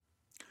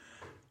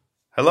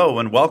Hello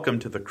and welcome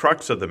to the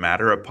Crux of the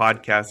Matter, a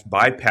podcast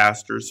by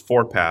pastors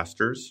for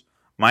pastors.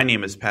 My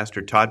name is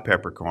Pastor Todd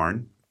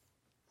Peppercorn.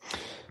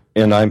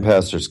 And I'm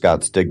Pastor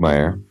Scott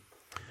Stigmeyer.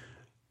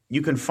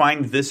 You can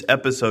find this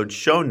episode's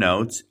show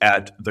notes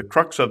at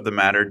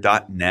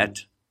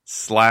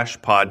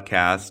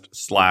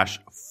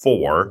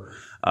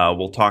thecruxofthematter.net/podcast/4.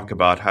 We'll talk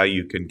about how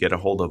you can get a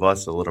hold of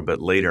us a little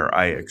bit later,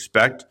 I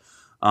expect.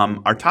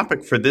 Our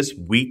topic for this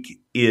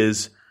week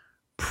is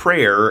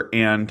prayer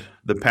and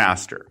the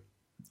pastor.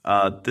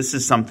 This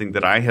is something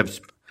that I have,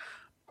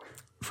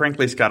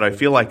 frankly, Scott, I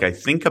feel like I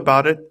think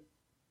about it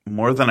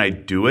more than I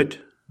do it,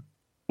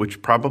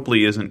 which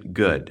probably isn't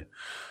good.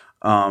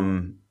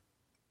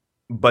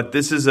 But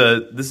this is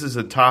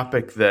a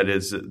topic that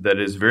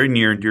is very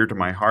near and dear to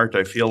my heart.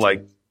 I feel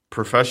like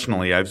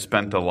professionally, I've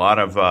spent a lot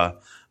of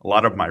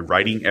my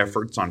writing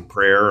efforts on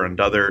prayer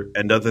and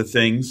other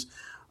things.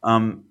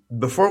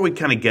 Before we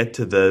kind of get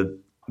to the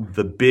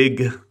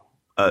big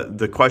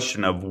the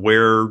question of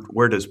where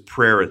does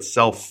prayer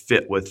itself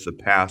fit with the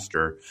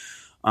pastor,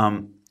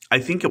 I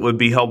think it would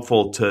be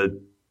helpful to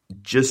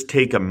just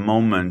take a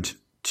moment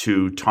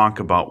to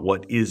talk about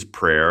what is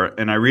prayer.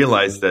 And I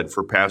realize that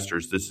for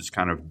pastors this is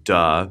kind of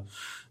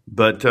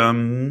but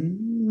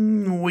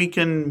we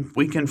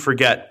can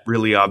forget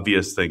really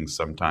obvious things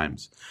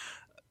sometimes.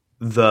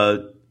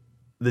 The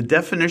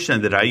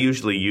definition that I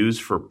usually use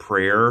for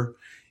prayer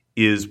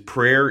is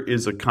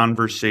a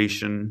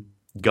conversation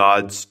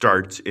God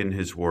starts in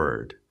His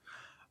Word.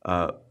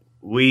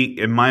 We,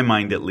 in my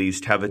mind at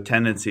least, have a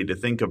tendency to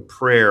think of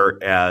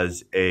prayer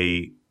as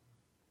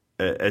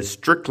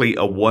strictly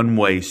a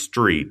one-way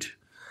street,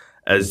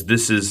 as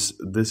this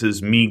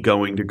is me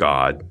going to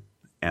God,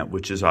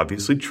 which is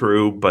obviously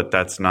true, but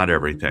that's not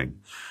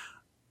everything.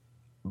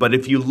 But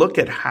if you look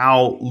at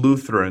how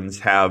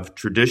Lutherans have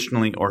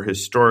traditionally or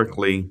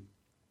historically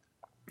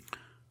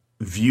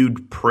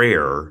viewed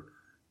prayer,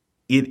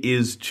 it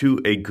is to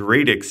a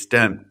great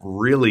extent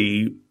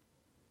really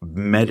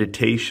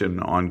meditation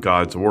on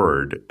God's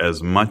Word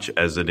as much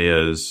as it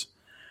is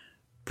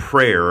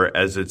prayer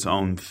as its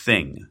own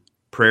thing.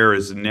 Prayer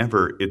is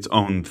never its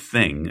own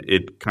thing.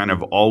 It kind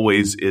of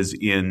always is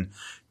in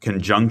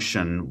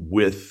conjunction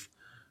with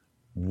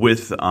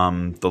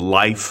the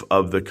life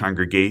of the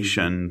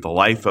congregation, the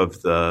life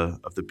of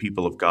the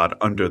people of God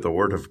under the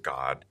Word of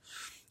God.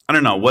 I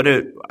don't know.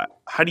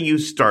 How do you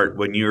start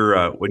when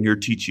you're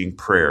teaching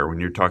prayer? When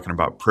you're talking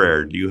about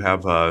prayer, do you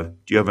have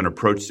an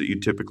approach that you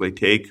typically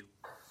take?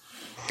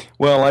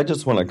 Well, I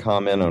just want to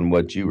comment on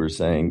what you were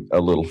saying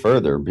a little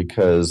further,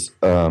 because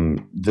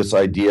this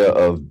idea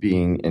of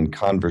being in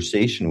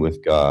conversation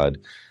with God,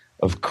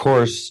 of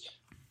course,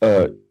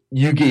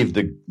 you gave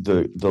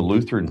the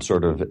Lutheran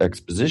sort of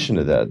exposition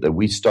of that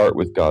we start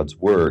with God's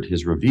Word,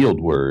 His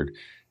revealed Word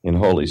in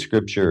Holy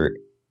Scripture.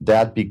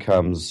 That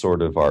becomes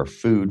sort of our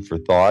food for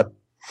thought.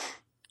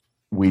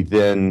 We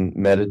then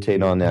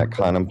meditate on that,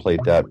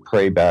 contemplate that,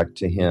 pray back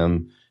to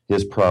Him,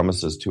 His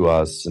promises to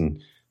us,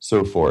 and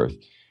so forth.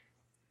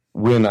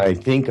 When I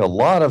think a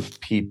lot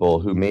of people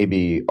who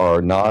maybe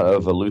are not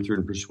of a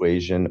Lutheran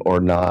persuasion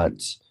or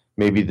not,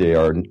 maybe they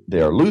are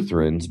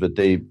Lutherans, but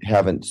they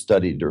haven't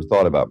studied or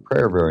thought about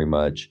prayer very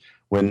much,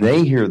 when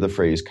they hear the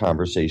phrase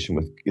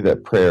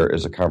that prayer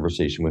is a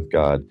conversation with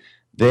God,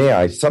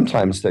 I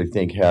sometimes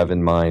think have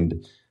in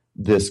mind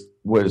this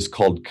what is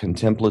called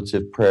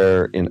contemplative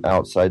prayer in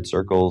outside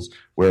circles,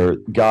 where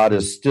God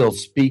is still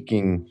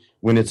speaking.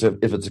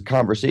 If it's a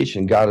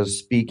conversation, God is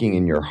speaking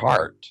in your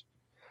heart.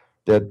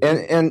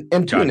 And to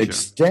Gotcha. an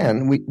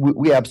extent,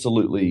 we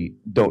absolutely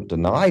don't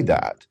deny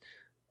that,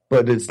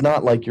 but it's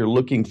not like you're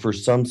looking for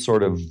some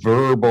sort of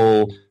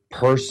verbal,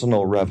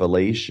 personal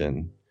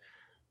revelation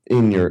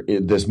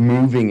this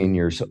moving in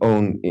your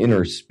own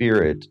inner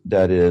spirit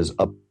that is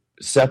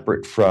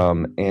separate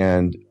from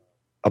and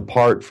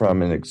apart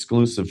from and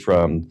exclusive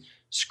from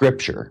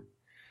Scripture.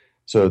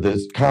 So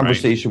this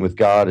conversation with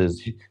God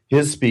is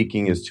His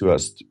speaking is to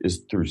us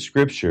is through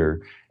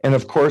Scripture, and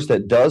of course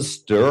that does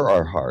stir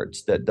our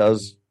hearts. That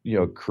does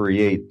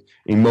create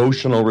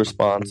emotional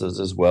responses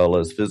as well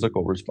as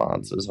physical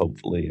responses,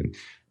 hopefully,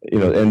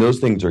 and those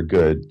things are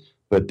good.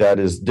 But that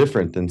is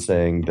different than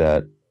saying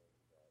that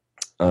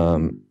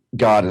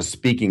God is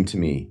speaking to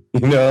me.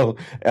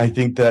 I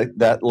think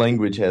that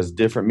language has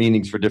different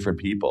meanings for different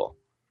people.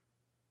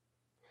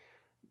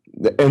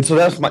 And so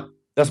that's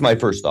my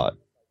first thought.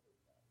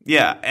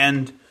 Yeah,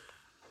 and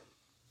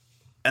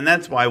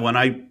that's why when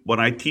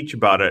I teach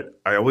about it,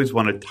 I always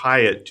want to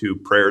tie it to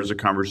prayer as a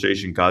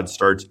conversation God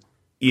starts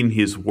in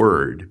His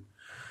Word.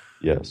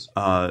 Yes.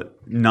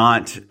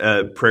 Not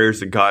prayers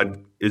that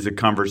God is a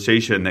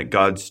conversation that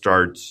God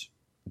starts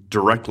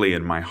directly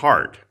in my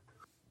heart.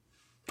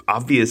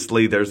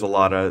 Obviously, there's a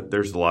lot of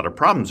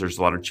problems. There's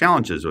a lot of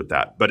challenges with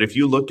that. But if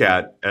you look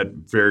at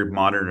very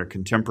modern or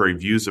contemporary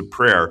views of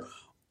prayer,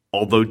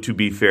 although to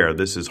be fair,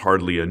 this is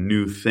hardly a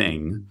new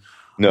thing.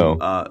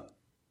 No.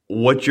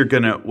 What you're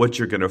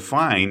gonna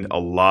find a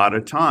lot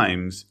of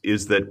times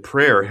is that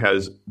prayer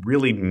has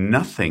really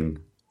nothing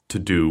to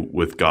do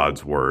with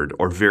God's Word,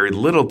 or very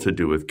little to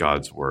do with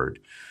God's Word.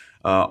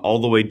 all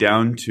the way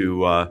down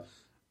to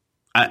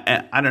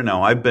I don't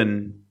know.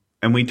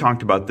 And we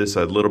talked about this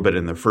a little bit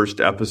in the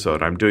first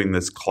episode. I'm doing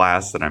this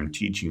class that I'm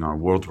teaching on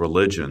world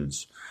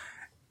religions.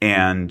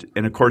 And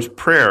of course,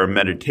 prayer,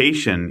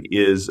 meditation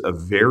is a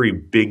very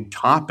big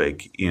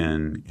topic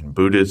in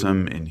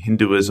Buddhism, in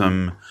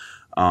Hinduism,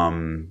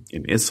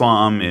 in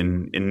Islam,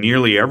 in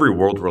nearly every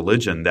world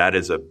religion. That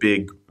is a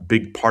big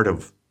part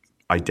of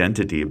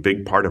identity, a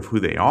big part of who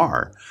they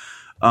are.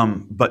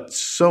 But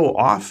so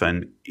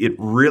often it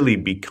really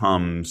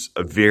becomes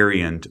a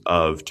variant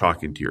of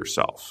talking to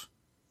yourself,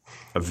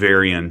 a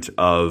variant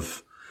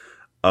of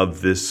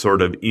this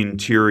sort of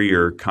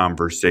interior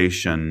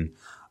conversation,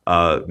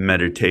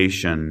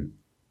 meditation,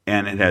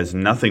 and it has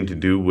nothing to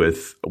do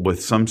with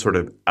some sort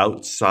of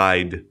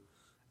outside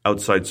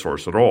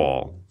source at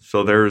all.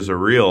 So there's a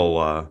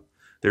real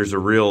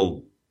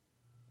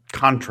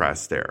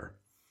contrast there.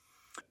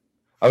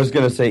 I was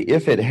going to say,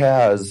 if it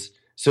has,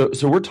 so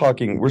we're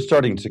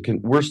starting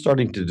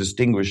to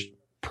distinguish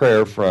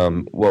prayer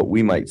from what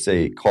we might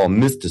call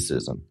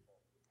mysticism.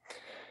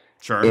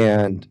 Sure.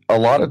 And a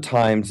lot of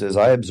times, as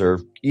I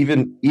observe,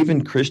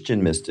 even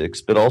Christian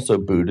mystics, but also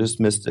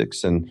Buddhist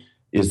mystics and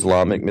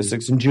Islamic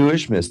mystics and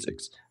Jewish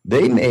mystics,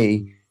 they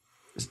may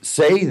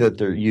say that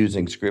they're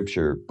using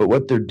scripture, but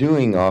what they're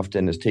doing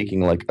often is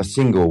taking like a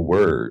single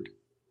word,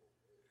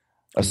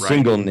 a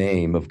single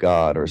name of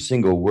God or a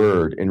single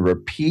word, and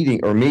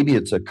repeating, or maybe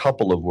it's a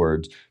couple of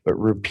words, but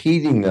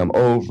repeating them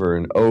over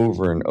and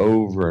over and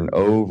over and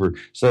over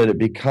so that it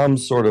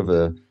becomes sort of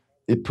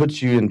it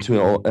puts you into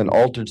an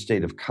altered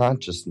state of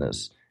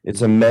consciousness.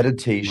 It's a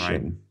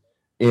meditation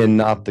in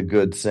not the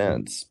good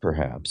sense,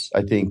 perhaps.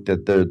 I think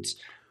that's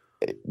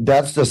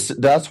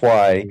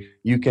why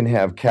you can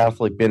have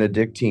Catholic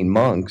Benedictine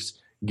monks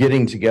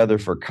getting together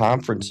for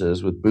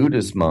conferences with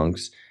Buddhist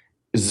monks,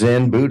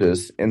 Zen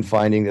Buddhists, and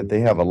finding that they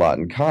have a lot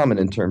in common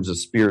in terms of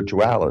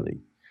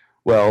spirituality.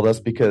 Well, that's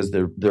because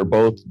they're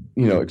both,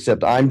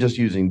 except I'm just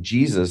using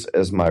Jesus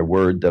as my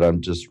word that I'm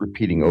just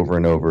repeating over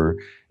and over,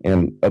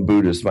 and a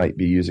Buddhist might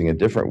be using a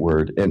different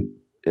word. And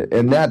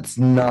that's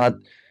not,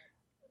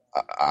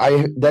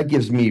 that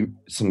gives me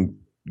some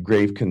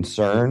grave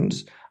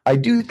concerns. I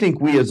do think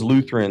we as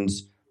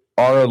Lutherans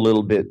are a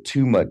little bit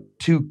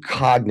too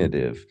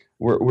cognitive.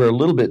 We're a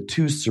little bit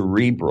too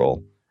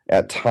cerebral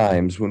at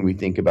times when we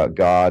think about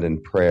God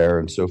and prayer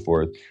and so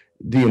forth.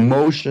 The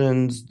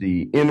emotions,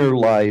 the inner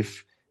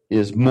life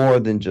is more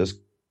than just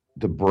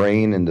the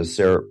brain and the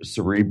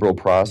cerebral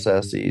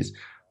processes.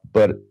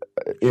 But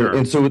Sure.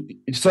 and so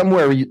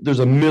somewhere there's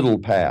a middle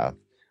path.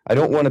 I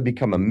don't want to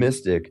become a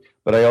mystic,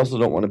 but I also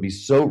don't want to be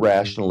so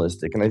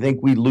rationalistic. And I think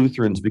we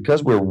Lutherans,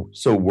 because we're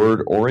so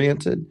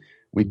word-oriented,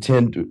 we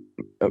tend to,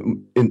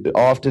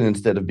 often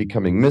instead of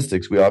becoming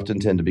mystics, we often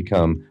tend to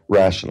become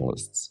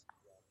rationalists.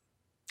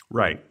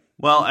 Right.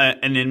 Well,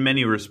 and in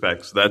many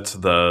respects, those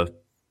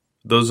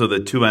are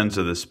the two ends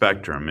of the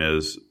spectrum.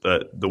 Is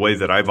the way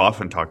that I've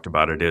often talked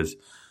about it is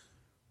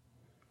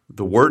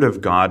the Word of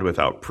God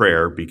without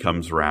prayer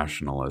becomes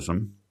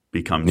rationalism,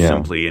 becomes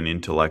simply an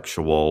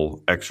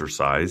intellectual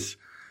exercise.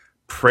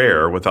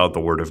 Prayer without the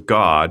Word of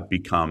God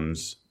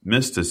becomes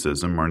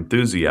mysticism or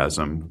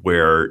enthusiasm,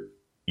 where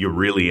you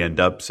really end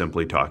up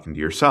simply talking to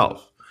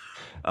yourself.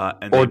 Or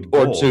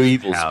to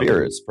evil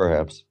spirits,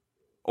 perhaps.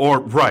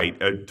 Or,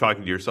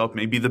 talking to yourself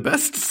may be the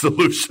best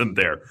solution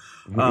there.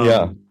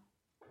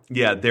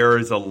 Yeah, there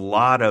is a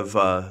lot of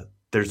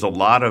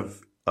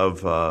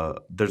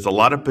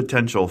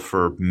potential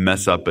for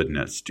mess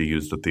upness, to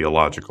use the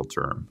theological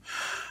term.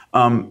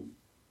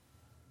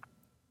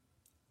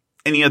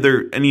 Any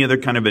other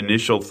kind of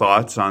initial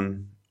thoughts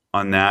on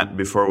that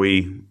before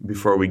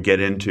we get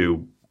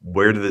into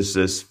where does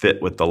this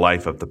fit with the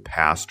life of the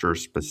pastor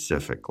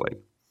specifically?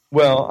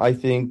 Well, I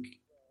think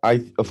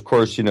of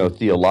course,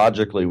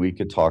 theologically we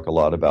could talk a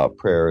lot about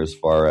prayer as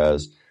far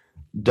as,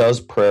 does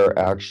prayer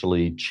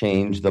actually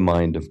change the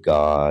mind of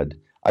God?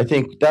 I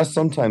think that's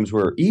sometimes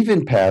where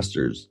even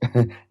pastors,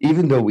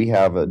 even though we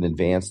have an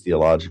advanced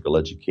theological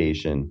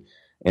education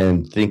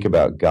and think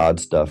about God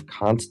stuff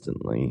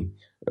constantly,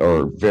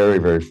 or very,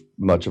 very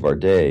much of our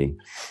day,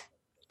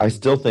 I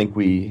still think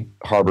we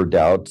harbor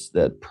doubts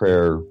that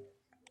prayer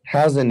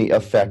has any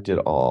effect at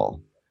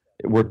all.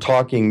 We're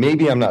talking,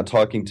 maybe I'm not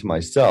talking to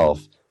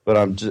myself, but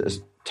I'm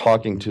just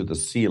talking to the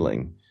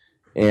ceiling.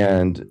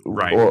 And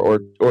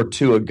or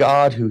to a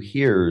God who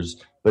hears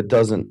but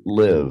doesn't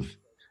live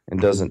and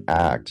doesn't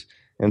act.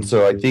 And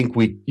so I think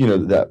we,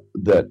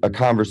 that a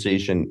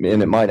conversation,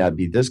 and it might not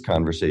be this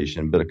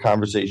conversation, but a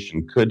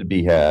conversation could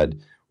be had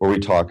where we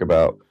talk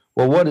about,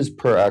 well, what is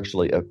prayer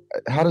actually?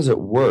 How does it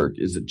work?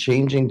 Is it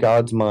changing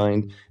God's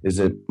mind? Is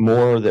it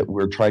more that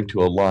we're trying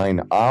to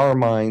align our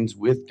minds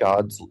with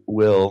God's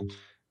will?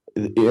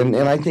 And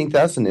I think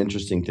that's an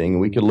interesting thing.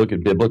 We could look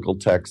at biblical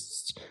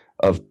texts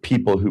of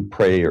people who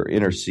pray or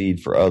intercede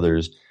for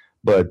others.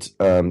 But,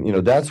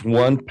 that's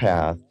one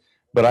path.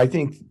 But I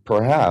think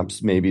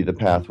perhaps maybe the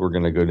path we're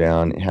going to go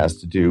down has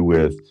to do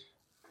with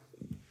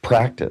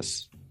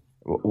practice.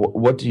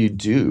 What do you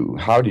do?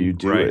 How do you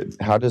do Right. it?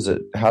 How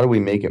do we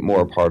make it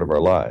more a part of our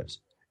lives?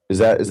 Is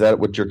that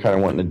what you're kind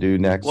of wanting to do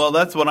next? Well,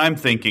 that's what I'm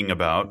thinking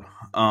about.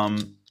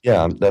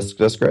 Yeah, that's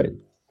great.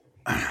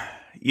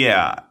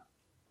 Yeah,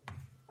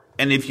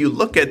 and if you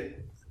look at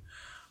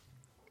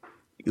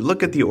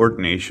the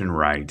ordination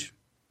rite,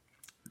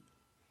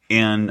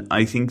 and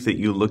I think that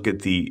you look at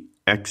the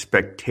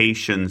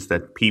expectations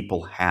that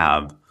people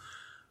have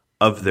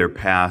of their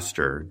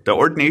pastor. The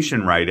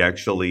ordination rite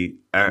actually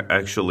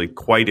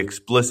quite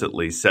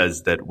explicitly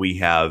says that we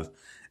have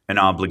an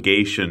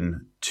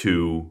obligation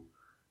to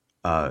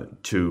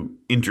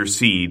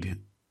intercede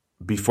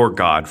before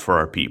God for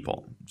our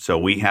people. So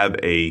we have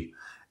a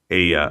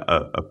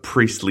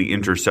priestly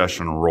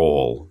intercession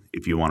role,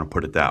 if you want to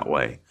put it that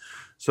way.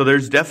 So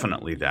there's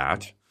definitely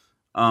that.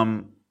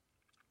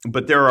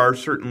 But there are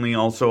certainly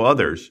also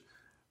others.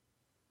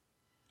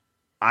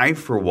 I,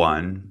 for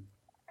one,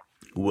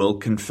 will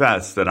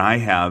confess that I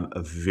have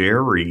a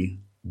very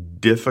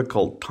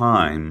difficult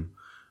time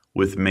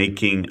with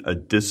making a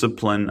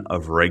discipline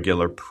of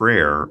regular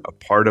prayer a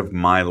part of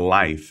my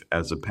life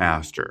as a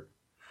pastor.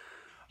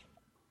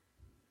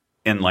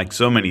 And like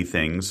so many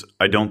things,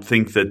 I don't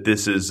think that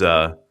this is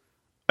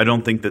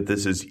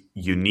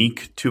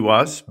unique to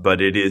us, but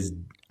it is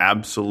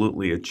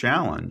absolutely a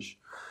challenge.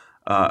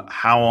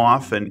 How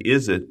often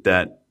is it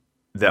that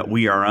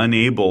we are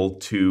unable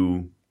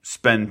to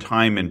spend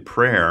time in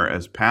prayer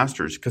as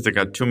pastors because I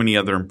got too many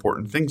other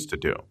important things to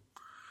do?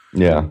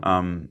 Yeah.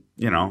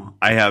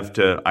 I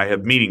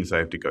have meetings I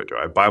have to go to.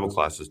 I have Bible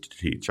classes to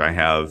teach. I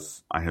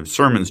have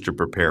sermons to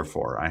prepare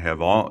for. I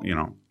have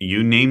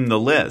you name the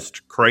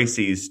list,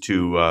 crises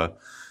to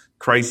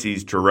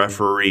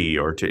referee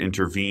or to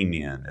intervene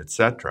in,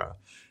 etc.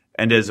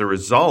 And as a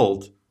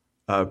result,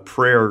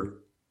 prayer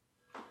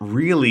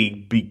really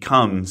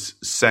becomes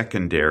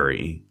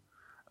secondary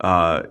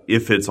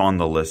if it's on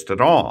the list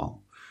at all.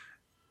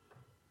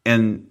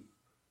 And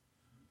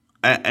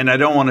I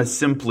don't want to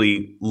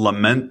simply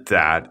lament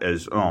that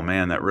as, oh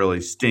man, that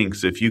really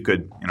stinks. If you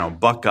could,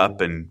 buck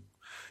up and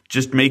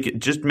just make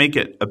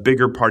it a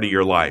bigger part of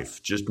your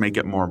life. Just make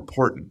it more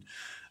important.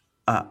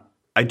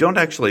 I don't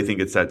actually think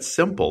it's that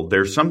simple.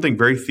 There's something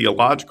very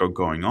theological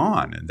going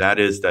on, and that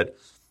is that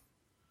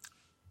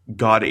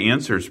God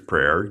answers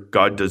prayer.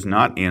 God does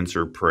not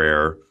answer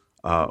prayer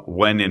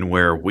when and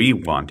where we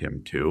want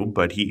him to,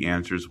 but he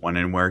answers when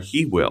and where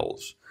he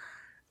wills.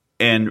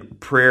 And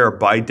prayer,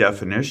 by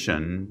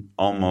definition,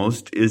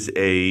 almost is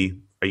a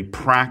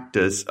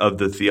practice of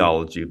the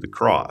theology of the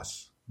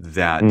cross,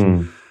 that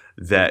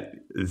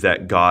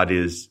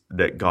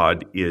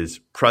God is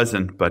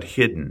present but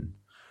hidden.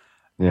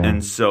 Yeah.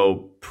 And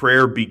so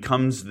prayer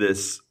becomes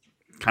this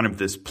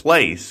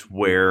place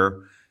where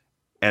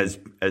as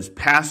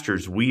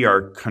pastors we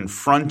are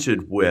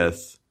confronted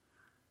with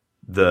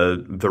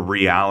the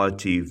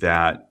reality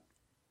that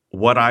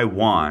what I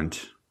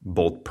want,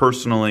 both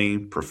personally,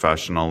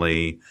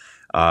 professionally,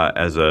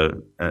 as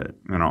kind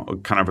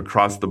of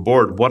across the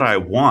board, what I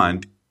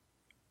want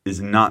is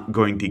not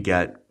going to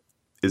get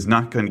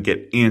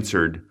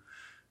answered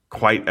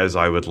quite as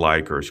I would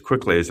like or as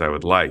quickly as I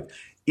would like.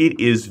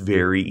 It is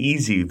very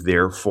easy,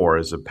 therefore,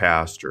 as a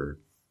pastor,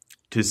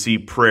 to see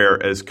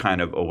prayer as kind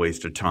of a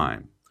waste of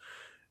time.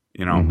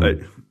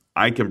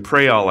 I can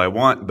pray all I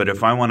want, but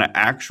if I want to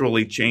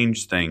actually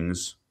change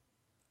things,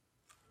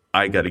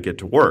 I got to get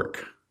to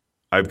work.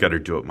 I've got to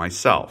do it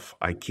myself.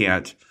 I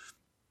can't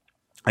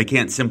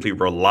simply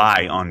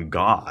rely on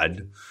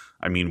God.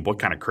 I mean, what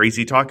kind of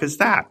crazy talk is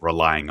that,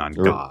 relying on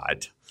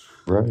God?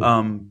 Right.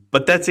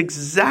 But that's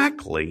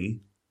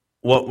exactly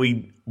what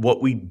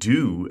we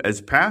do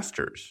as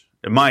pastors,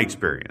 in my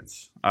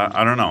experience.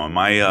 I don't know. Am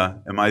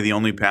I the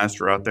only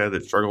pastor out there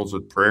that struggles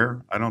with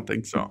prayer? I don't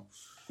think so.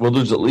 Well,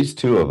 there's at least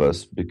two of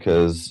us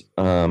because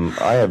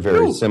I have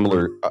very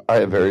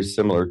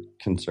similar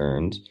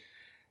concerns.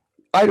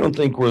 I don't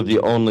think we're the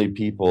only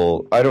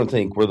people. I don't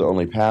think we're the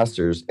only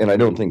pastors, and I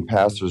don't think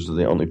pastors are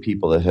the only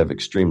people that have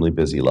extremely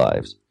busy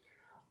lives.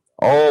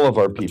 All of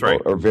our people, right,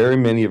 or very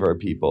many of our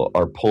people,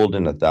 are pulled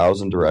in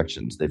 1,000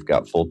 directions. They've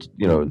got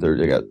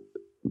they got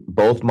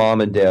both mom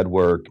and dad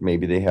work.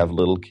 Maybe they have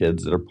little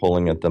kids that are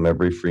pulling at them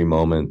every free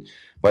moment.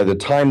 By the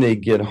time they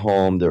get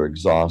home, they're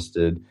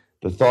exhausted.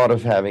 The thought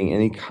of having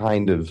any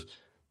kind of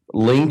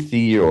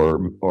lengthy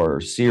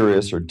or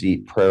serious or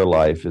deep prayer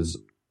life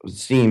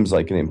seems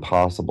like an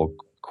impossible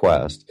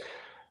quest.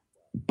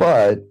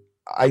 But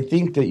I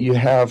think that you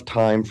have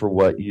time for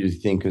what you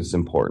think is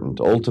important.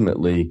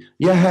 Ultimately,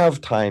 you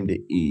have time to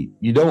eat.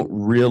 You don't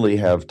really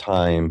have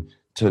time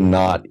to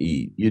not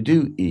eat. You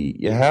do eat.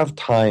 You have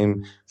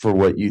time for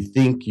what you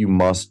think you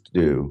must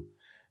do.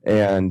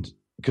 And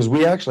because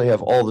we actually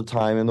have all the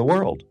time in the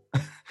world.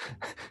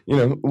 We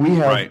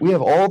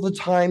have all the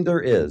time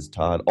there is,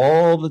 Todd.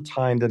 All the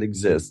time that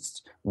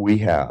exists, we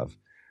have.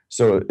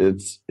 So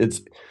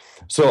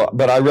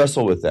but I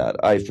wrestle with that.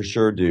 I for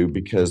sure do,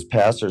 because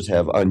pastors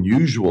have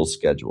unusual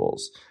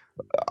schedules.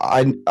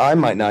 I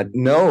might not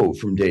know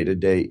from day to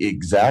day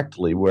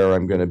exactly where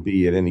I'm going to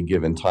be at any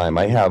given time.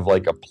 I have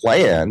like a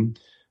plan,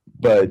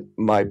 but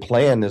my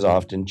plan is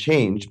often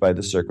changed by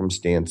the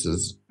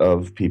circumstances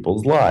of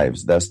people's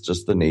lives. That's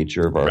just the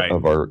nature of Right.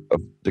 of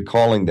the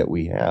calling that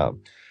we have.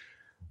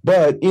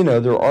 But,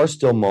 there are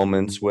still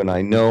moments when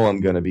I know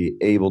I'm going to be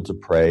able to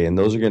pray, and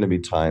those are going to be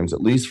times,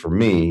 at least for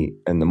me,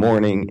 in the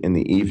morning, in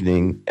the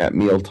evening, at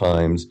meal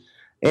times,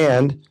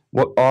 and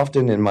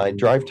often in my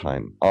drive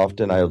time.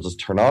 Often I'll just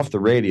turn off the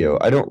radio.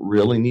 I don't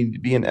really need to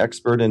be an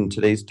expert in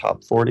today's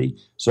top 40,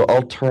 so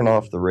I'll turn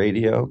off the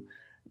radio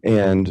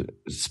and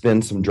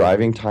spend some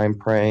driving time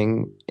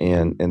praying,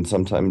 and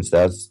sometimes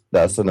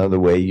that's another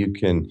way you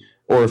can.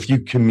 Or if you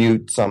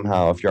commute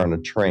somehow, if you're on a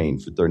train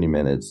for 30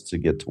 minutes to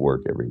get to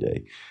work every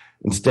day,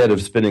 instead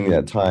of spending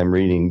that time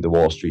reading the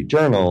Wall Street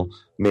Journal,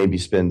 maybe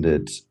spend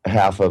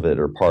half of it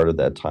or part of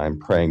that time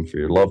praying for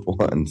your loved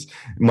ones.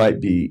 It might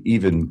be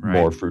even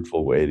more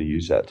fruitful way to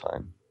use that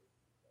time.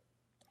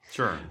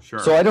 Sure.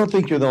 So I don't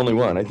think you're the only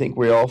one. I think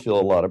we all feel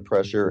a lot of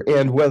pressure.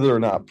 And whether or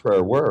not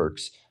prayer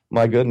works,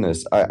 my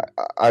goodness,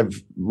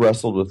 I've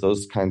wrestled with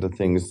those kinds of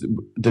things.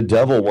 The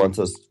devil wants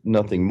us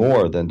nothing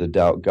more than to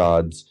doubt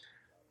God's.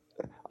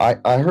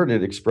 I heard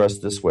it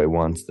expressed this way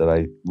once that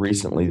I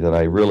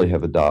really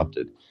have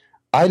adopted.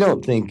 I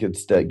don't think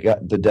it's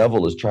that the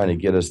devil is trying to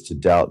get us to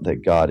doubt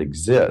that God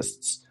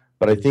exists,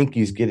 but I think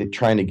he's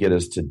trying to get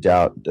us to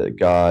doubt that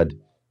God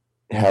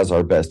has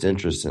our best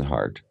interests in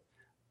heart.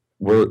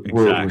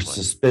 We're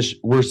suspicious.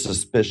 We're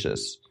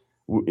suspicious.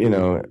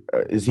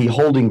 Is he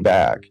holding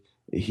back?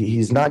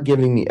 He's not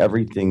giving me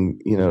everything.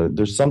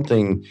 There's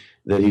something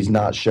that he's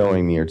not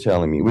showing me or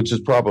telling me, which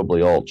is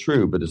probably all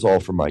true, but it's all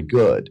for my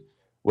good.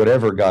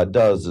 Whatever God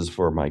does is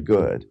for my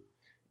good.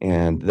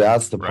 And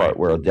that's the part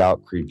where a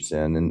doubt creeps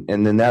in.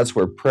 And then that's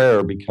where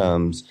prayer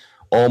becomes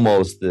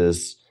almost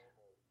this,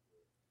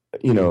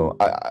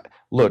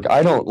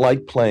 I don't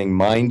like playing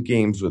mind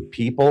games with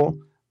people.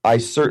 I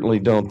certainly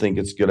don't think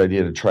it's a good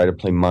idea to try to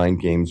play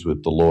mind games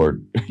with the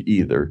Lord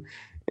either.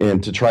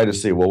 And to try to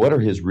say, well, what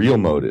are his real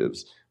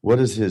motives? What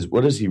is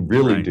he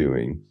really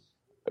doing?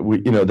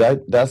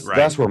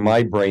 That's where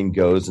my brain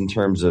goes in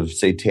terms of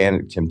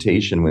satanic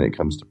temptation when it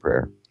comes to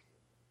prayer.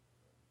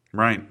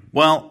 Right.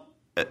 Well,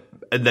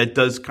 that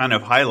does kind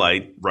of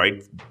highlight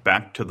right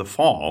back to the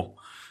fall.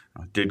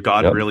 Did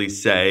God really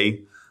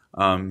say,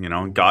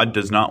 God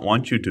does not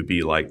want you to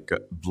be like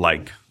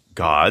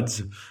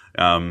gods.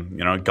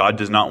 God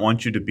does not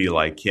want you to be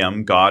like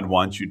him. God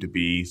wants you to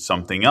be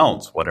something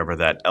else, whatever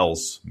that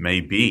else may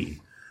be.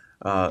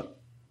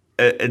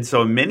 And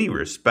so in many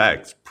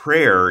respects,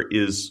 prayer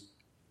is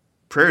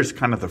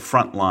kind of the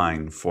front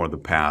line for the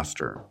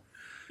pastor.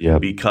 Yeah.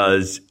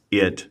 Because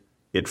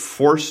it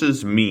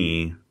forces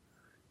me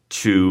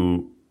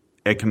to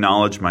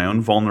acknowledge my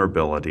own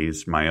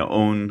vulnerabilities, my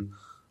own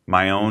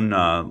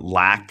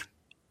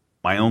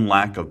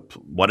lack of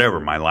whatever,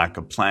 my lack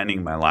of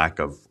planning, my lack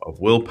of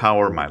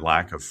willpower, my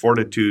lack of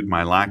fortitude,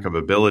 my lack of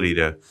ability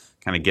to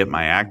kind of get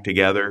my act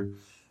together.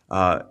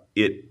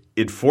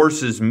 It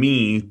forces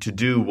me to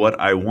do what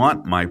I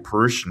want my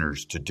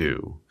parishioners to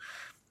do.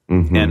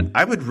 Mm-hmm. And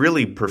I would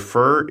really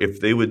prefer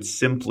if they would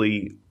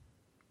simply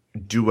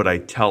do what I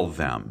tell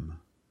them.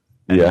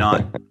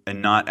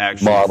 And not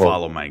actually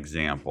follow my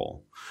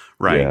example,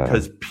 right?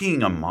 Because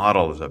being a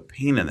model is a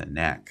pain in the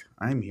neck.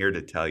 I'm here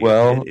to tell you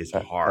it is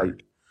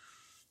hard.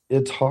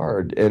 It's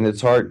hard,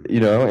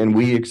 and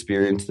we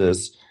experience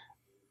this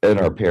in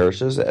our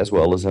parishes as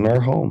well as in our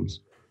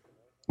homes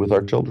with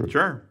our children.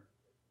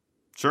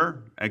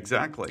 Sure,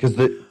 exactly. Because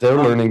they're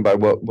learning by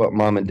what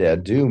mom and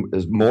dad do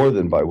is more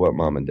than by what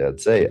mom and dad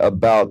say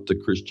about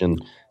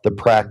the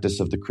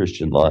practice of the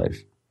Christian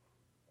life.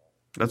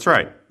 That's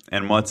right.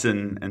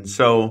 And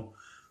so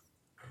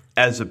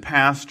as a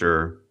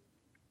pastor,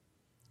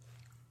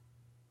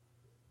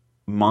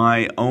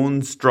 my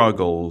own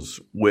struggles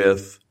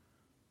with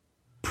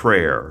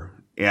prayer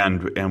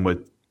and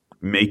with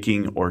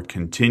making or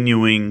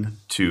continuing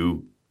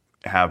to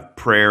have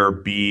prayer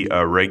be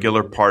a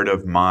regular part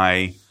of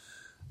my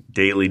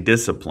daily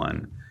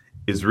discipline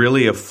is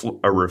really a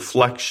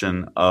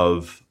reflection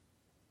of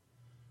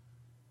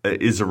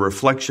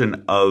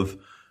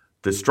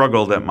the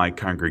struggle that my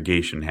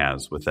congregation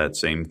has with that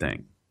same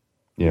thing.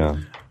 Yeah.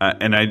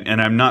 And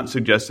I'm not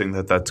suggesting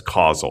that that's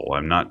causal.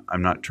 I'm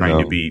not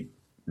trying to be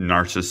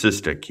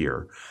narcissistic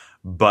here,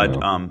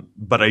 but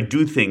I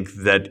do think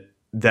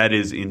that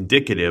is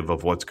indicative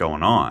of what's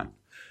going on.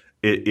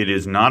 It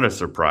is not a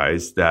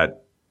surprise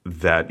that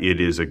it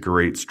is a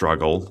great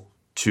struggle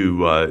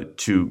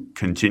to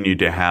continue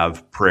to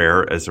have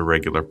prayer as a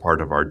regular part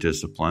of our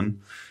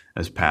discipline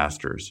as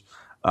pastors.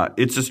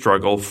 It's a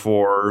struggle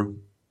for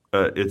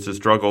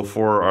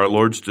our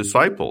Lord's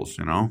disciples.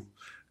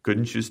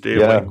 Couldn't you stay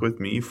awake with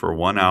me for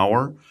 1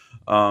 hour?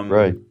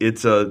 Right.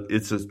 It's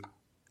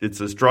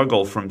a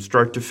struggle from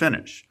start to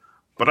finish.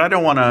 But I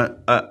don't want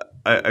to.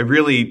 I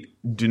really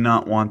do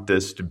not want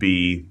this to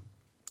be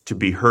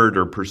heard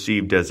or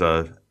perceived as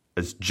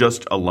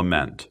just a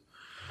lament.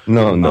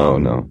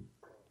 No.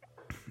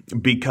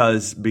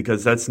 Because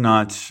that's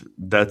not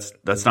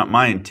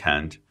my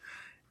intent,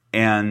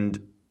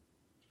 and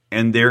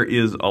And there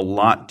is a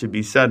lot to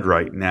be said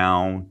right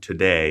now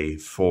today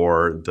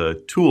for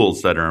the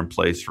tools that are in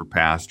place for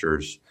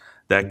pastors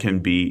that can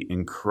be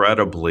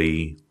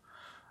incredibly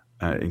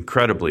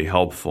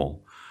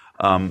helpful.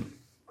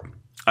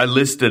 I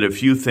listed a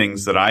few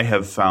things that I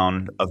have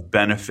found of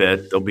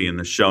benefit. They'll be in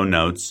the show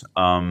notes.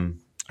 A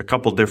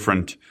couple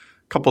different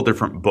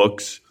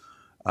books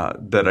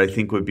that I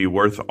think would be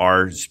worth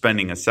our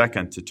spending a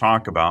second to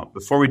talk about.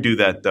 Before we do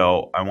that,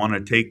 though, I want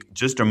to take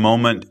just a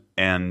moment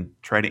and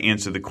try to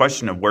answer the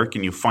question of where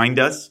can you find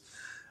us.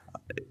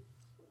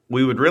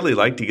 We would really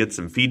like to get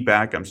some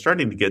feedback. I'm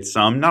starting to get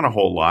some, not a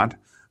whole lot,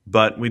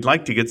 but we'd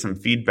like to get some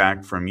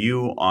feedback from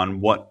you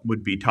on what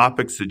would be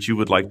topics that you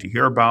would like to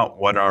hear about,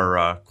 what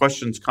are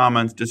questions,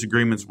 comments,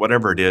 disagreements,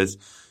 whatever it is.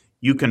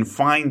 You can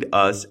find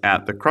us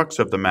at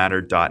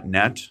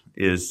thecruxofthematter.net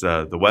is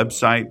the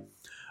website.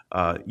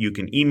 You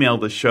can email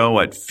the show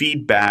at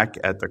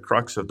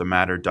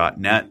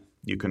feedback@thecruxofthematter.net.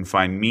 You can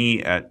find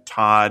me at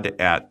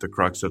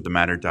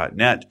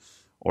todd@thecruxofthematter.net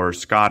or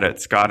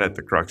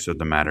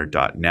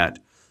scott@thecruxofthematter.net.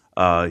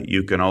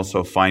 You can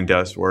also find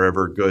us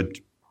wherever good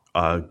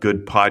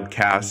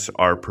podcasts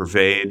are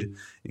purveyed,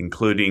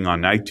 including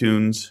on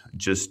iTunes.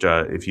 Just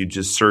if you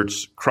just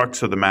search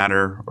Crux of the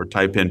Matter or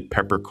type in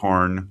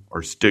Peppercorn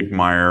or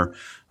Stigmeyer,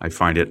 I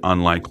find it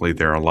unlikely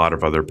there are a lot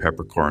of other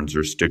Peppercorns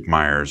or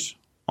Stigmeyers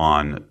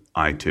on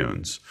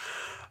iTunes.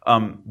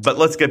 But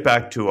let's get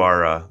back to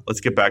our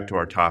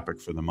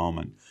topic for the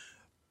moment.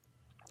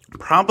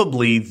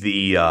 Probably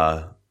the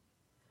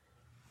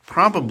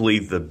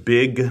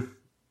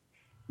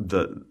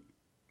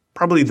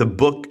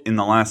book in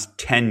the last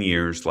 10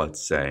 years,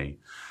 let's say,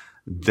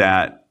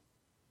 that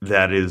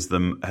has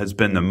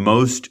been the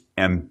most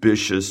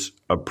ambitious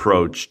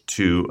approach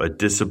to a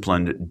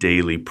disciplined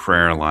daily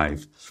prayer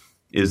life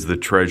is The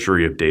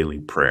Treasury of Daily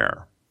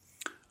Prayer.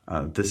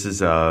 This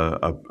is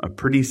a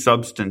pretty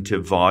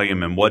substantive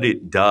volume, and what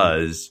it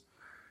does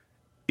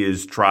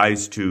is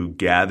tries to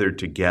gather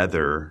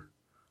together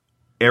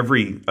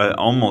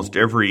almost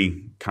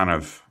every kind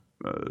of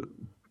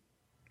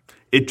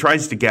it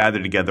tries to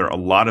gather together a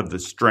lot of the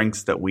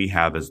strengths that we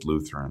have as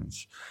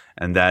Lutherans,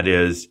 and that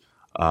is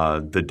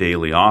the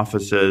daily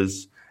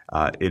offices.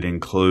 It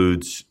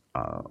includes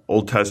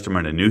Old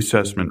Testament and New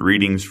Testament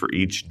readings for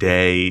each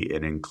day.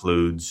 It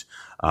includes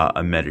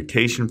a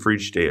meditation for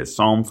each day, a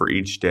psalm for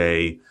each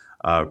day,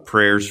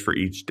 prayers for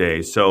each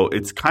day. So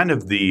it's kind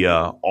of the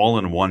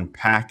all-in-one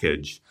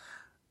package.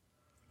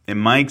 In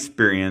my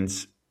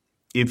experience,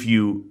 if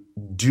you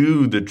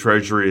do the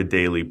Treasury of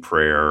Daily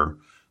Prayer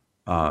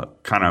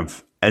kind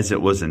of as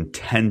it was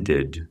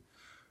intended,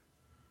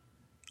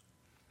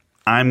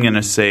 I'm going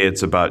to say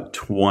it's about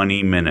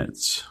 20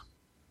 minutes,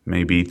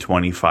 maybe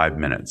 25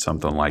 minutes,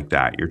 something like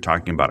that. You're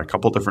talking about a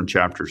couple different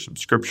chapters from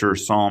Scripture,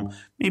 Psalm,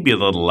 maybe a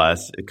little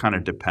less. It kind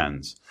of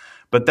depends.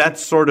 But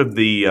that's sort of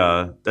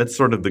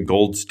the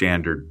gold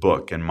standard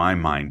book, in my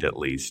mind at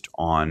least,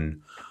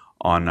 on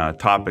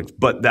topics.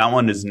 But that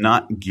one is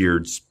not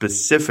geared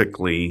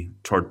specifically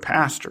toward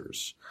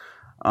pastors.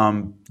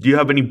 Do you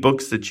have any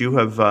books that you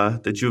have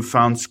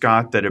found,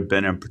 Scott, that have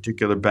been a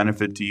particular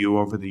benefit to you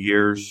over the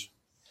years?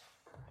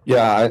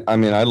 Yeah, I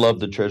mean, I love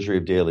the Treasury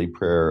of Daily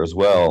Prayer as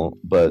well.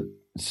 But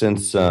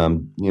since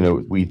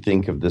we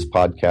think of this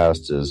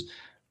podcast as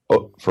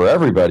for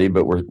everybody,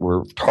 but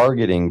we're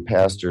targeting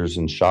pastors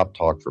and shop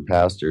talk for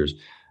pastors.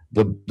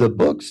 The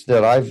books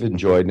that I've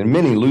enjoyed, and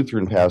many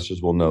Lutheran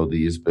pastors will know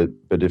these, but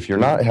if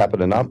you're happen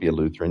to not be a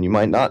Lutheran, you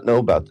might not know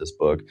about this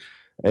book.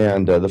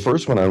 And the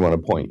first one I want to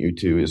point you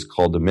to is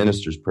called The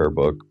Minister's Prayer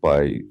Book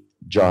by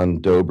John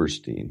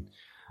Doberstein.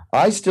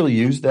 I still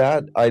use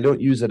that. I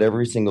don't use it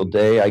every single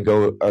day. I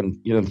go,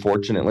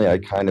 unfortunately, I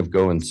kind of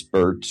go in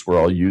spurts where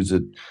I'll use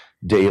it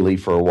daily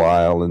for a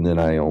while, and then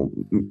I'll,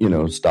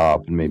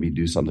 stop and maybe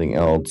do something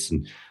else.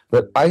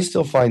 But I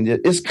still find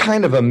it's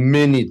kind of a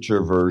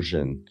miniature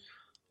version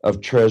of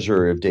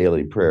Treasury of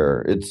Daily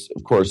Prayer. It's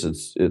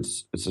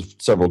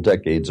several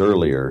decades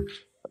earlier.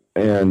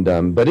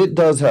 And but it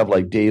does have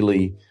like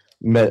daily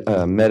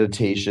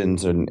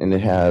meditations, and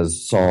it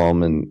has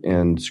psalm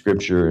and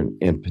scripture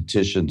and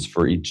petitions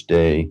for each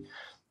day.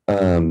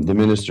 The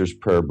Minister's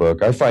Prayer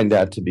Book, I find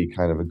that to be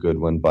kind of a good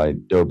one by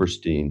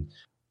Doberstein.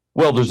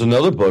 Well, there's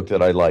another book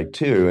that I like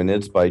too, and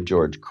it's by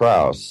George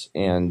Krause,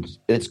 and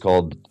it's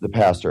called The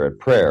Pastor at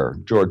Prayer.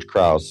 George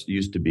Krause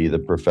used to be the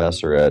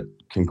professor at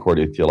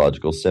Concordia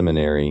Theological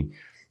Seminary,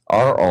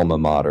 our alma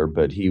mater,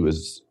 but he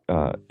was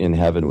in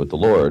heaven with the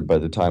Lord by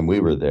the time we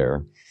were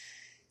there.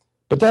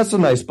 But that's a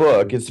nice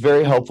book. It's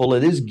very helpful.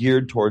 It is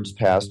geared towards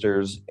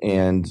pastors,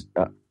 and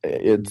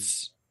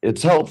it's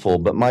helpful.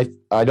 But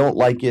I don't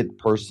like it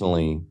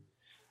personally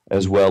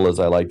as well as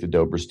I like the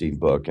Doberstein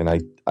book, and I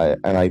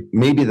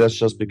maybe that's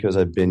just because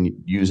I've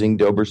been using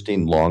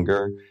Doberstein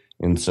longer,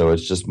 and so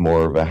it's just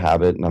more of a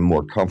habit, and I'm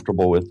more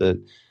comfortable with it.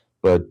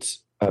 But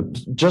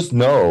just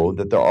know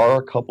that there are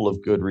a couple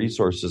of good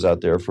resources out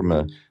there from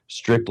a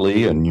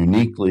strictly and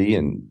uniquely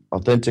and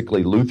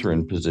authentically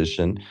Lutheran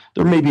position.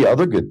 There may be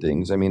other good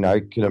things. I mean, I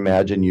can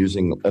imagine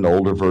using an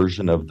older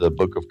version of the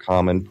Book of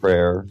Common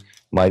Prayer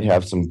might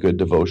have some good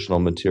devotional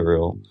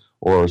material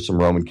or some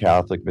Roman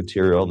Catholic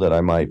material that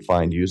I might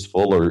find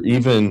useful, or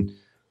even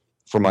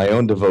for my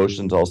own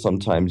devotions, I'll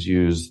sometimes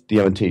use The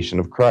Imitation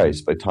of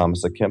Christ by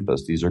Thomas à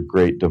Kempis. These are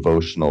great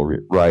devotional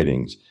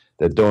writings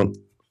that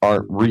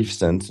aren't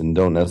recent and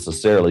don't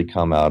necessarily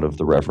come out of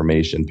the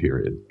Reformation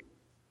period.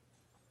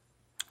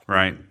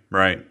 Right.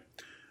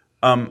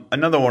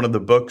 Another one of the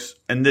books,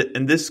 and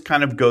this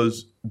kind of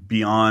goes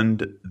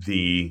beyond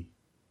the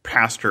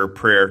pastor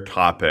prayer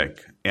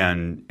topic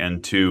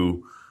and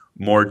to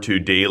more to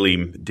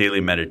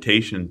daily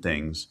meditation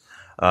things,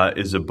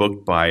 is a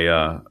book by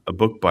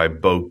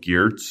Bo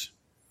Geertz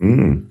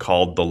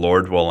called "The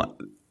Lord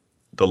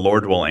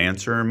Will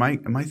Answer." Am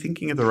I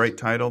thinking of the right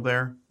title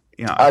there?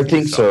 Yeah, I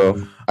think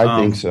so. I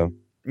think so.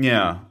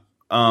 Yeah,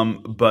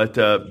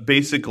 but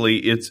basically,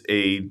 it's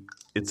a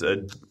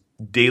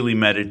daily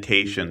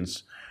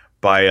meditations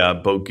by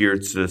Bo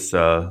Geertz, this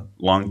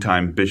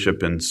longtime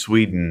bishop in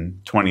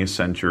Sweden, 20th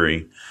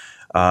century.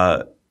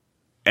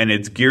 And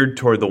it's geared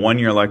toward the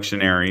one-year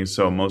lectionary,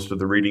 so most of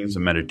the readings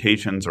and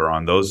meditations are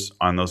on those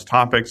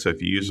topics. So if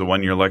you use a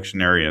one-year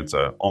lectionary, it's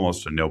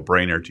almost a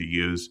no-brainer to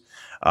use.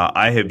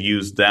 I have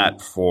used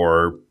that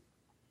for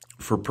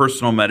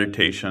personal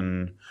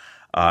meditation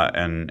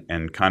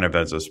and kind of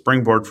as a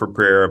springboard for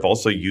prayer. I've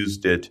also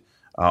used it.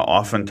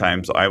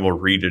 Oftentimes, I will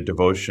read a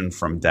devotion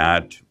from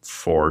that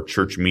for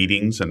church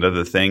meetings and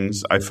other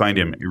things. I find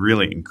him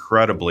really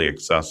incredibly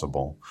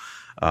accessible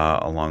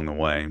along the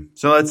way.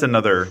 So that's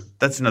another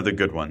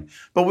good one.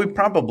 But we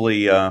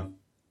probably, I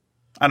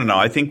don't know.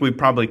 I think we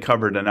probably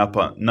covered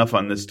enough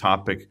on this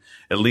topic,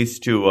 at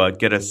least to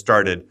get us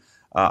started.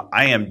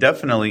 I am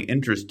definitely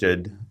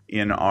interested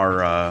in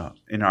our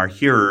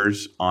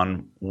hearers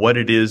on what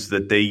it is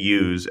that they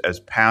use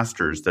as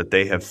pastors that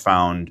they have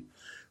found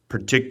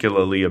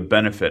particularly a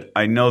benefit.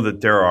 I know that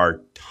there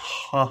are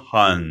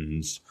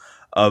tons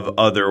of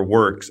other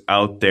works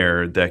out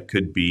there that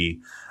could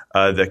be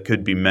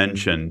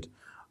mentioned.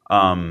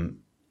 So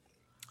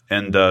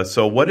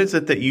what is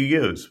it that you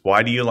use?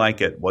 Why do you like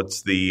it? What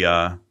is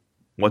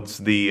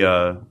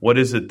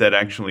it that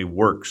actually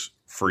works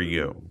for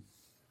you?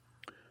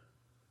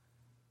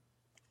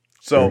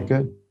 So very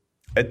good.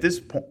 At this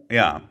point,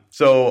 yeah.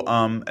 So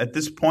at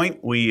this point,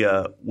 we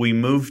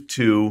move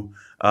to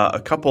a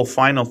couple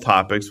final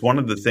topics. One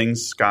of the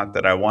things, Scott,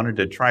 that I wanted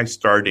to try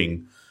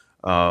starting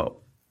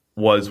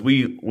was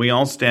we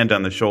all stand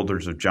on the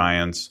shoulders of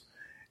giants,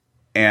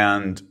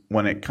 and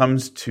when it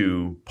comes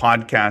to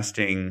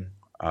podcasting,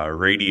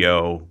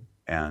 radio,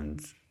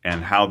 and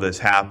how this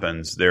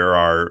happens, there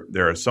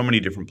are so many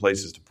different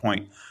places to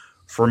point.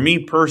 For me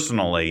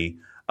personally.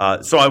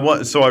 So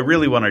I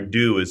really want to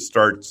do is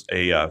start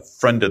a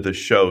friend of the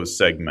show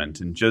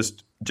segment and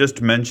just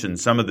mention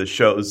some of the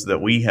shows that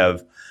we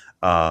have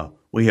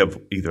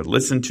either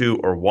listened to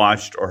or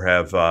watched or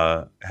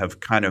have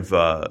kind of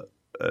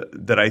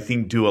that I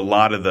think do a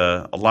lot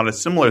of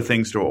similar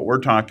things to what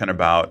we're talking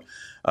about,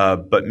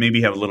 but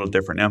maybe have a little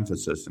different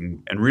emphasis.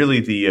 And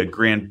really the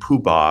grand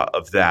poobah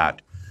of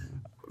that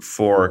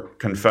for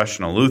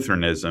confessional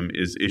Lutheranism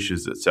is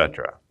Issues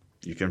Etc.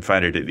 You can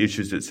find it at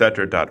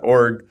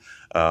issuesetc.org.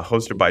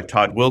 Hosted by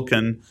Todd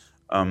Wilkin.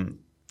 I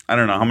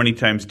don't know, how many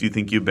times do you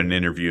think you've been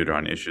interviewed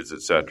on Issues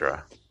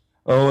Etc.?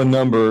 Oh, a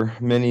number,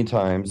 many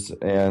times,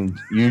 and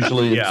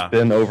usually it's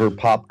been over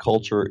pop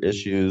culture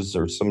issues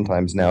or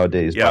sometimes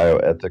nowadays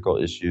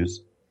bioethical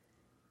issues.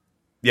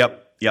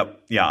 Yep.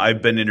 Yeah,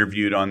 I've been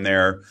interviewed on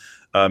there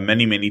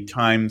many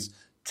times.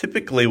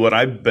 Typically, what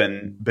I've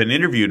been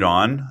interviewed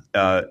on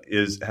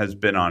has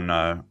been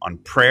on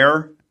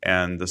prayer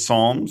and the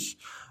Psalms.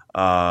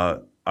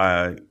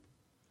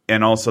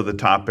 And also the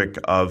topic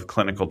of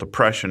clinical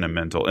depression and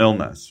mental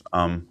illness,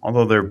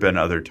 although there have been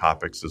other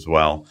topics as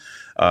well,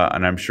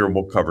 and I'm sure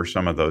we'll cover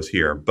some of those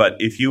here. But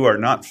if you are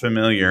not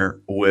familiar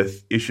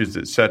with Issues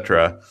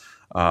Etc.,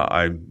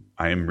 I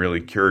am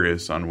really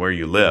curious on where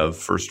you live,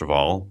 first of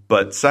all.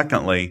 But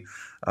secondly,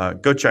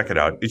 go check it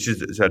out,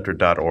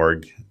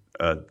 issuesetc.org.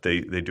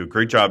 They do a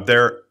great job.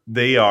 They're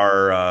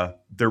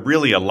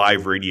really a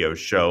live radio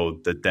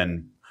show that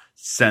then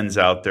sends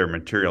out their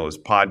material as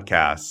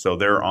podcasts. So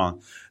they're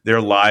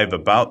live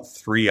about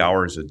 3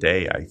 hours a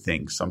day, I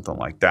think, something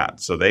like that.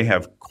 So they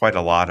have quite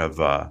a lot of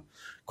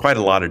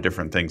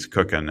different things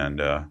cooking, and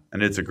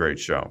it's a great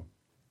show.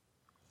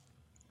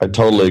 I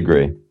totally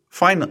agree.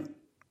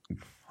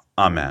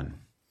 Amen.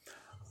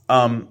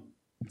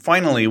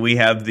 Finally, we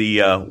have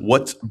the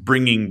 "What's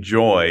Bringing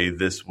Joy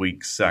This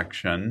Week"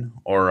 section,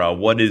 or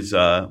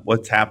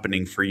what's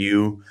happening for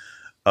you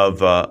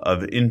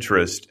of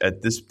interest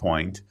at this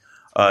point.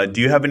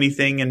 Do you have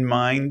anything in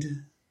mind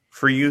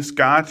for you,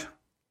 Scott?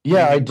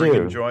 Yeah, I do.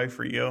 Bringing joy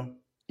for you?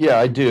 Yeah,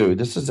 I do.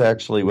 This is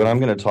actually what I'm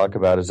going to talk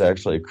about is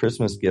actually a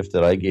Christmas gift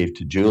that I gave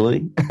to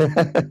Julie.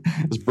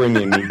 It's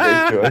bringing me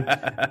great joy.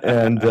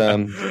 And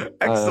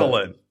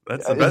excellent.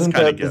 That's the best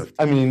kind of gift.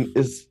 I mean,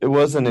 it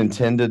wasn't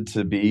intended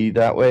to be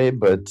that way,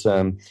 but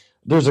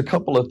there's a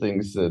couple of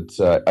things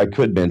that I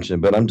could mention,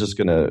 but I'm just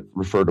going to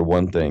refer to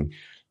one thing.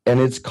 And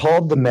it's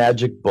called the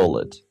Magic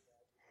Bullet.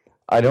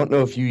 I don't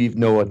know if you even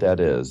know what that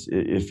is.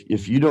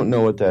 If you don't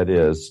know what that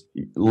is,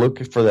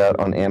 look for that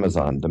on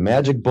Amazon. The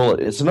Magic Bullet.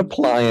 It's an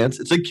appliance.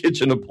 It's a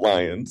kitchen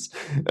appliance.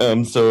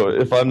 So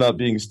if I'm not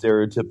being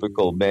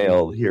stereotypical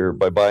male here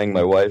by buying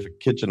my wife a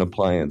kitchen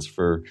appliance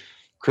for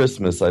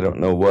Christmas, I don't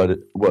know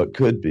what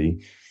could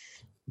be.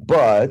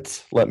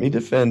 But let me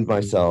defend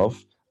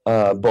myself.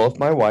 Both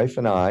my wife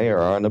and I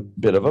are on a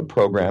bit of a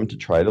program to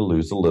try to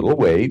lose a little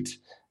weight.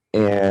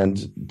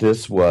 And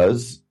this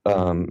was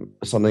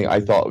something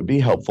I thought would be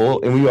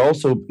helpful. And we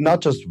also,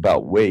 not just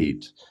about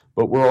weight,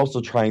 but we're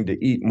also trying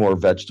to eat more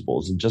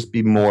vegetables and just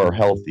be more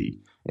healthy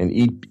and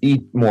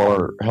eat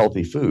more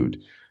healthy food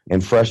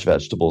and fresh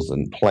vegetables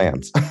and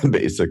plants,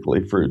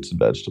 basically fruits and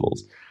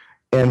vegetables.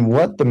 And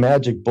what the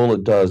Magic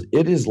Bullet does,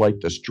 it is like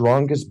the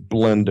strongest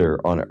blender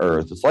on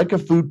earth. It's like a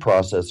food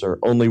processor,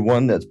 only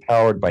one that's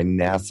powered by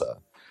NASA.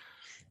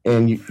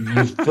 And you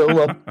fill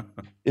up,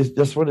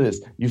 that's what it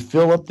is. You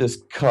fill up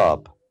this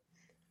cup.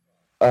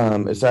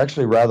 It's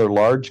actually a rather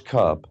large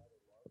cup.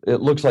 It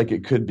looks like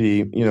it could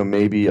be,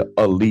 maybe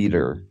a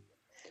liter.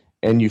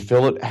 And you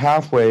fill it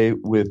halfway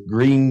with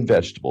green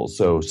vegetables.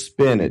 So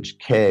spinach,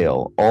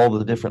 kale, all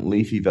the different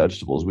leafy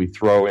vegetables. We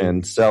throw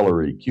in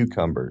celery,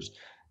 cucumbers,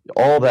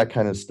 all that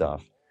kind of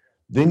stuff.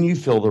 Then you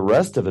fill the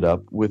rest of it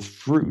up with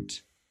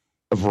fruit.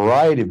 A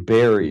variety of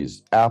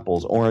berries,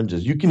 apples,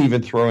 oranges. You can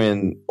even throw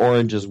in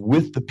oranges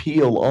with the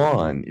peel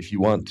on if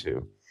you want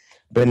to.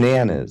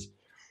 Bananas.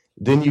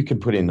 Then you can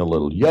put in a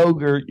little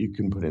yogurt. You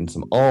can put in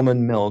some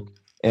almond milk.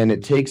 And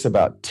it takes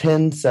about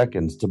 10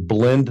 seconds to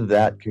blend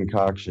that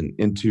concoction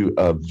into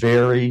a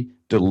very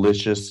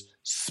delicious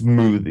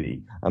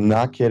smoothie. I'm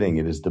not kidding.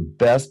 It is the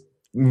best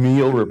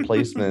meal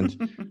replacement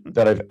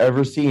that I've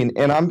ever seen.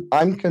 And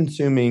I'm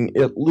consuming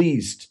at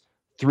least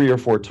 3 or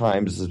 4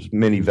 times as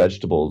many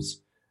vegetables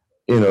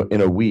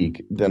in a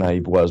week than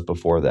I was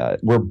before that.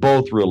 We're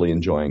both really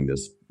enjoying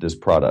this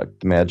product,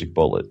 the Magic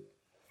Bullet.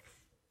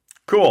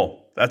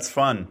 Cool. That's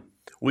fun.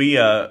 We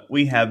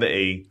have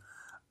a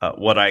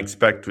what I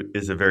expect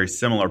is a very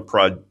similar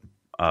product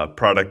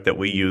that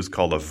we use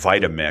called a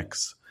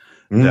Vitamix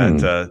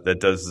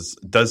that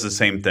does the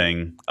same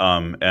thing.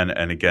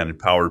 And again,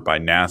 powered by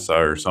NASA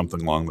or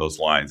something along those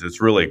lines. It's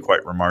really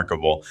quite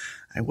remarkable.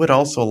 I would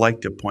also like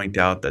to point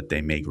out that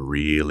they make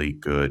really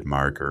good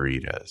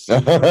margaritas.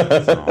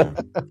 So,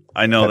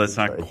 I know that's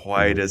not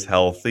quite as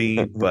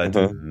healthy, but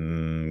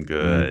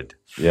good.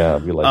 Yeah,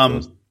 we like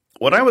those.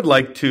 What I would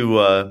like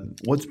to,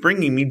 what's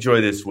bringing me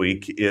joy this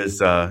week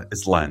is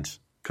Lent,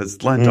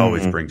 because Lent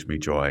always brings me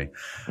joy.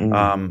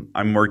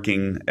 I'm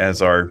working,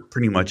 as are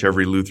pretty much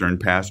every Lutheran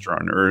pastor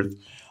on earth,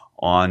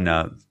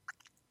 on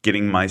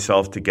getting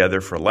myself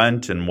together for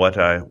Lent and what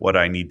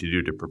I need to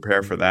do to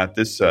prepare for that.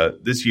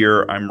 This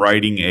year, I'm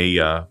writing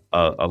a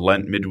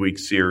Lent midweek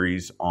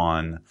series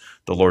on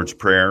the Lord's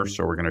Prayer.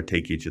 So we're going to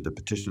take each of the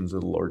petitions of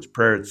the Lord's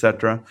Prayer,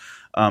 etc.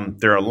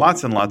 There are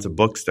lots and lots of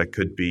books that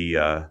could be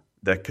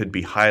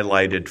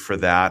highlighted for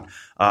that.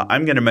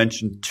 I'm going to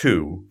mention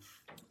 2.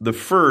 The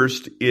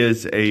first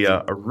is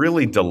a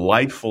really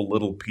delightful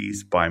little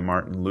piece by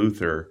Martin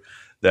Luther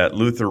that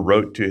Luther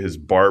wrote to his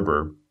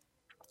barber,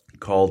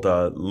 called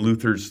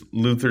Luther's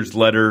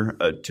letter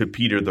to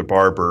Peter the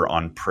barber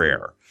on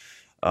prayer,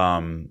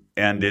 and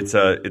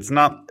it's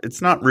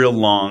not real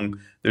long.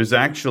 There's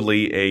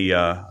actually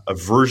a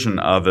version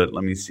of it.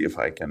 Let me see if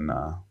I can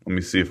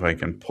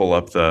pull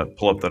up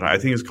that. I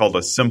think it's called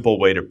A Simple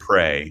Way to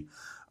Pray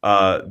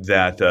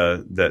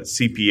that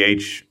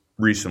CPH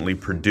recently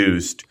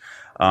produced.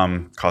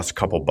 Costs a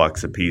couple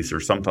bucks a piece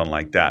or something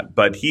like that.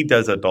 But he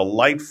does a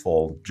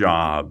delightful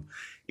job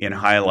in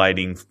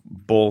highlighting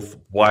both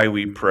why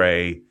we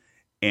pray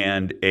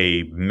and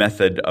a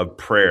method of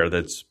prayer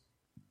it's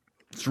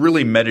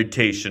really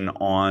meditation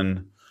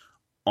on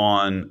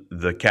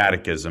the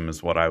catechism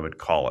is what I would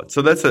call it.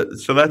 So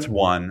that's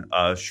one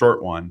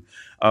short one.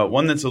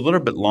 One that's a little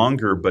bit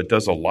longer but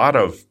does a lot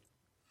of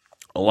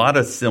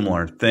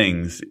similar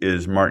things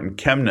is Martin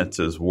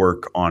Chemnitz's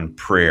work on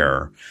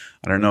prayer.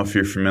 I don't know if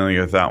you're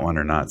familiar with that one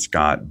or not,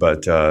 Scott,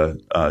 but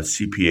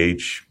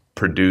CPH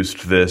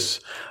produced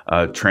this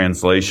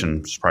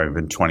translation. It's probably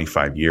been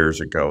 25 years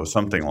ago,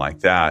 something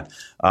like that.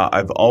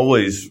 I've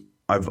always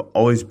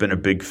been a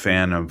big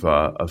fan of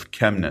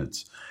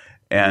Chemnitz,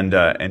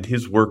 and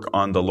his work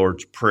on the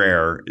Lord's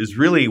Prayer is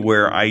really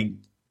where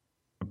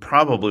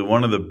probably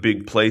one of the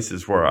big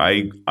places where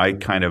I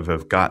kind of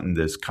have gotten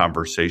this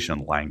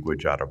conversation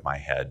language out of my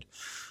head.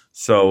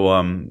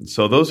 So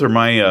those are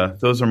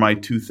my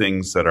 2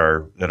 things that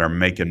are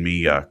making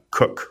me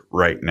cook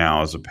right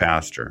now as a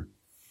pastor.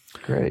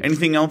 Great.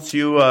 Anything else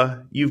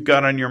you've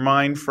got on your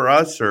mind for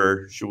us,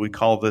 or should we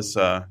call this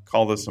a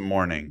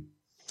morning?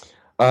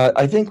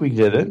 I think we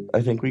did it.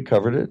 I think we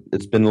covered it.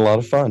 It's been a lot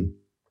of fun.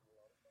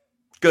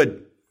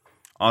 Good.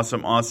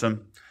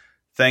 Awesome.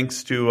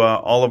 Thanks to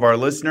all of our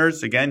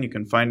listeners. Again, you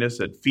can find us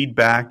at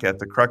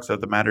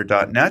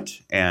feedback@thecruxofthematter.net,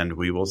 and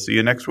we will see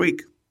you next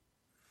week.